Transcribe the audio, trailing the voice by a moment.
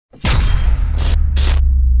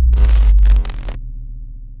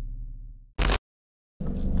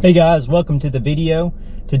Hey guys, welcome to the video.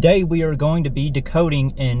 Today we are going to be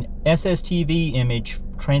decoding an SSTV image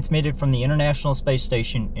transmitted from the International Space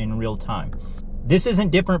Station in real time. This isn't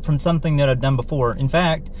different from something that I've done before. In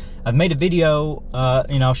fact, I've made a video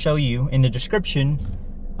and I'll show you in the description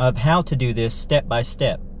of how to do this step by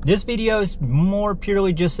step. This video is more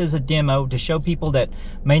purely just as a demo to show people that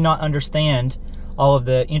may not understand all of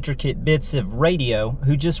the intricate bits of radio,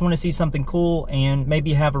 who just want to see something cool and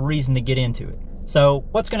maybe have a reason to get into it. So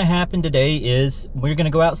what's going to happen today is we're going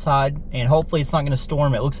to go outside, and hopefully it's not going to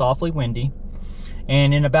storm. It looks awfully windy.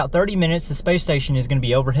 And in about 30 minutes, the space station is going to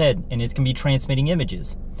be overhead, and it's going to be transmitting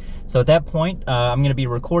images. So at that point, I'm going to be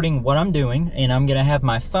recording what I'm doing, and I'm going to have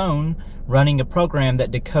my phone running a program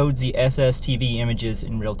that decodes the SSTV images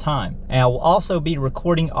in real time. And I will also be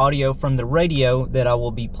recording audio from the radio that I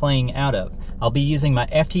will be playing out of. I'll be using my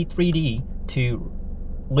FT3D to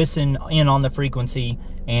listen in on the frequency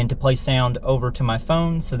and to play sound over to my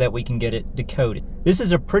phone so that we can get it decoded. This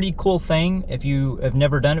is a pretty cool thing. If you have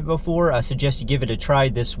never done it before, I suggest you give it a try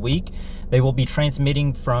this week. They will be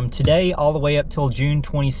transmitting from today all the way up till June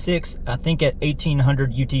 26th, I think at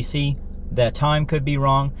 1800 UTC. The time could be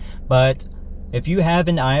wrong, but if you have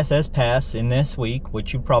an ISS pass in this week,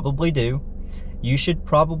 which you probably do, you should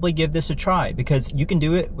probably give this a try, because you can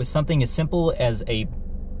do it with something as simple as a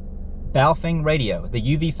baofeng radio, the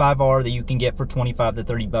UV5R that you can get for 25 to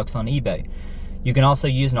 30 bucks on eBay. You can also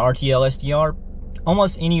use an RTL SDR,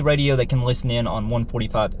 almost any radio that can listen in on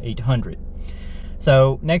 145/800.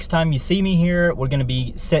 So next time you see me here, we're going to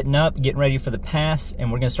be setting up, getting ready for the pass,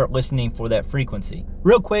 and we're going to start listening for that frequency.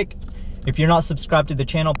 Real quick, if you're not subscribed to the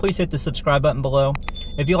channel, please hit the subscribe button below.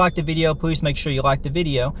 If you like the video, please make sure you like the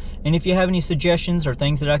video. And if you have any suggestions or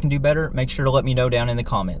things that I can do better, make sure to let me know down in the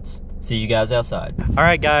comments. See you guys outside. All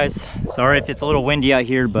right, guys. Sorry if it's a little windy out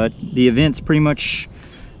here, but the event's pretty much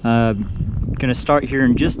gonna start here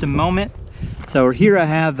in just a moment. So here I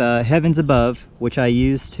have Heavens Above, which I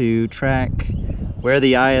use to track where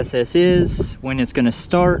the ISS is, when it's gonna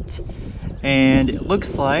start, and it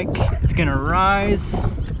looks like it's gonna rise,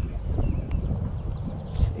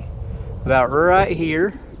 let's see, about right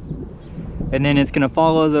here, and then it's gonna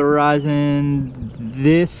follow the horizon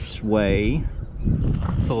this way.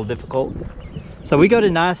 It's a little difficult. So we got a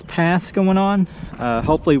nice pass going on.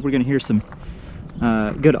 Hopefully we're gonna hear some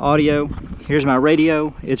good audio. Here's my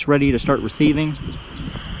radio. It's ready to start receiving.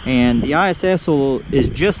 And the ISS is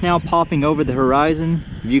just now popping over the horizon.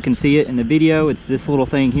 If you can see it in the video, it's this little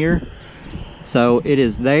thing here. So it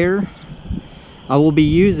is there. I will be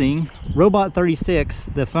using Robot 36,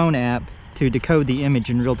 the phone app, to decode the image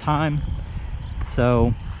in real time.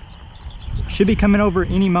 So should be coming over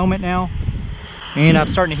any moment now. And I'm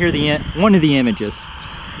starting to hear one of the images.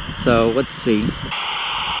 So let's see. Here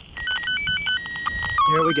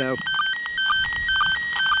we go.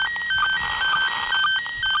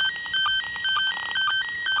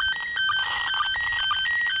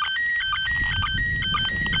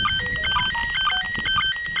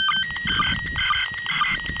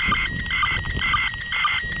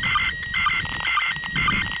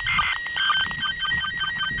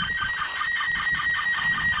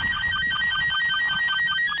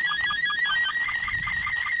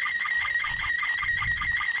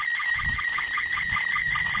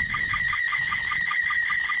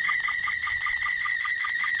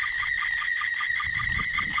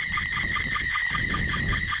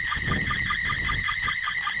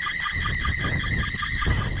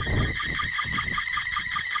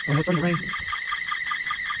 Oh, it's starting to rain.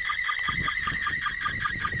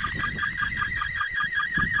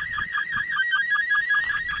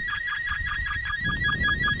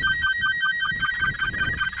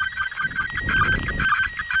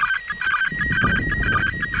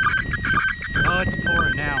 Oh, it's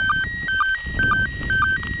pouring now.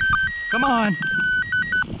 Come on.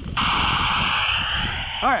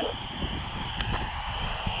 All right.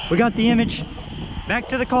 We got the image. Back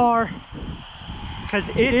to the car, because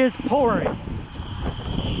it is pouring.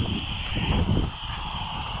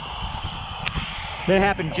 That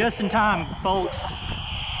happened just in time, folks.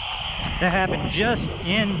 That happened just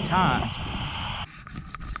in time.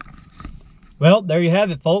 Well, there you have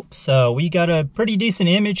it, folks. We got a pretty decent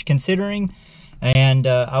image considering, and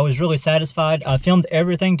I was really satisfied. I filmed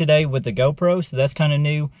everything today with the GoPro, so that's kind of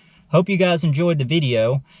new. Hope you guys enjoyed the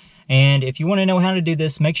video. And if you want to know how to do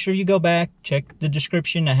this, make sure you go back, check the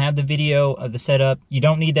description. I have the video of the setup. You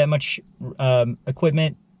don't need that much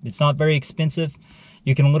equipment. It's not very expensive.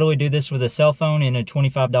 You can literally do this with a cell phone and a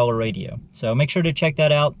 $25 radio. So make sure to check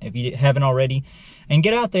that out if you haven't already. And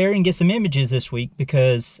get out there and get some images this week,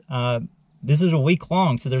 because this is a week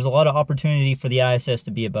long, so there's a lot of opportunity for the ISS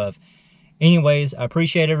to be above. Anyways, I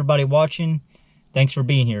appreciate everybody watching. Thanks for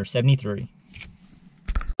being here, 73.